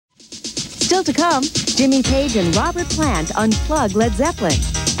Still to come, Jimmy Page and Robert Plant unplug Led Zeppelin,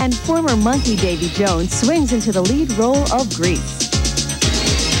 and former Monkey Davy Jones swings into the lead role of Grease.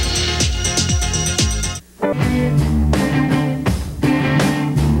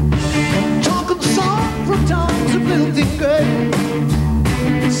 Talking song from tongues of filthy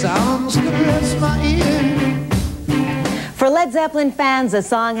good. Sounds caress my ear. For Led Zeppelin fans, the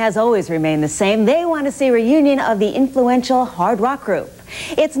song has always remained the same. They want to see a reunion of the influential hard rock group.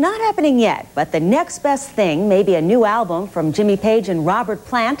 It's not happening yet, but the next best thing may be a new album from Jimmy Page and Robert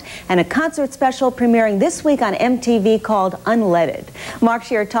Plant and a concert special premiering this week on MTV called Unledded. Mark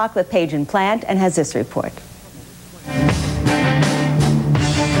Shearer talked with Page and Plant and has this report.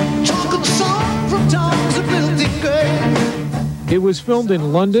 It was filmed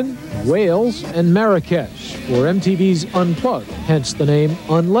in London, Wales, and Marrakesh for MTV's Unplugged, hence the name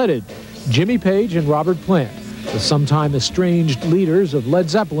Unledded. Jimmy Page and Robert Plant, the sometime estranged leaders of Led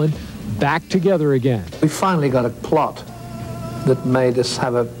Zeppelin, back together again. We finally got a plot that made us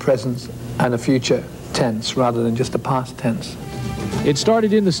have a present and a future tense rather than just a past tense. It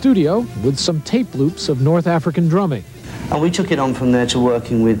started in the studio with some tape loops of North African drumming. And we took it on from there to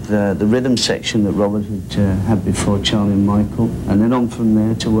working with the rhythm section that Robert had before, Charlie and Michael, and then on from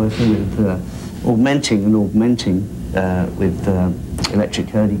there to working with augmenting with electric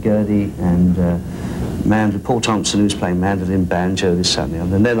hurdy-gurdy and Paul Thompson, who's playing mandolin, banjo, this, that, and the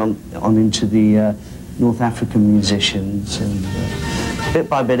other, and then on into the North African musicians, and bit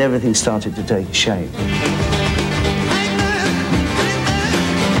by bit everything started to take shape.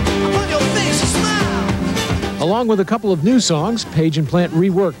 Along with a couple of new songs, Page and Plant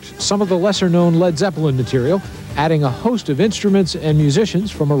reworked some of the lesser-known Led Zeppelin material, adding a host of instruments and musicians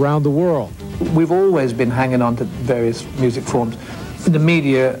from around the world. We've always been hanging on to various music forms. In the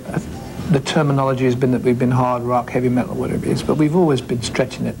media, the terminology has been that we've been hard rock, heavy metal, whatever it is, but we've always been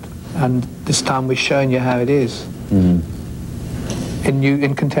stretching it. And this time we're showing you how it is in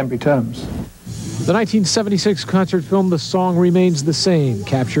contemporary terms. The 1976 concert film The Song Remains the Same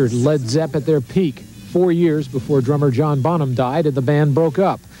captured Led Zepp at their peak, 4 years before drummer John Bonham died and the band broke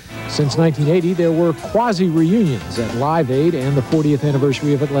up. Since 1980, there were quasi-reunions at Live Aid and the 40th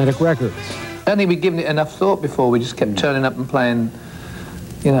anniversary of Atlantic Records. I don't think we'd given it enough thought before. We just kept turning up and playing,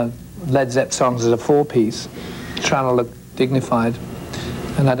 you know, Led Zepp songs as a four-piece, trying to look dignified,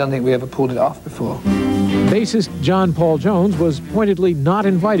 and I don't think we ever pulled it off before. Bassist John Paul Jones was pointedly not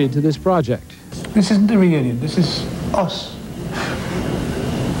invited to this project. This isn't a reunion, this is us.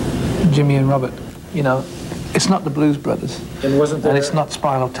 Jimmy and Robert. You know, it's not the Blues Brothers. And wasn't there... And it's not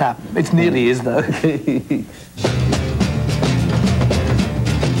Spinal Tap. It nearly is, though.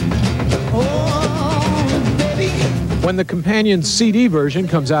 When the companion CD version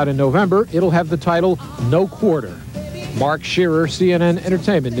comes out in November, it'll have the title No Quarter. Mark Shearer, CNN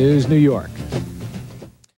Entertainment News, New York.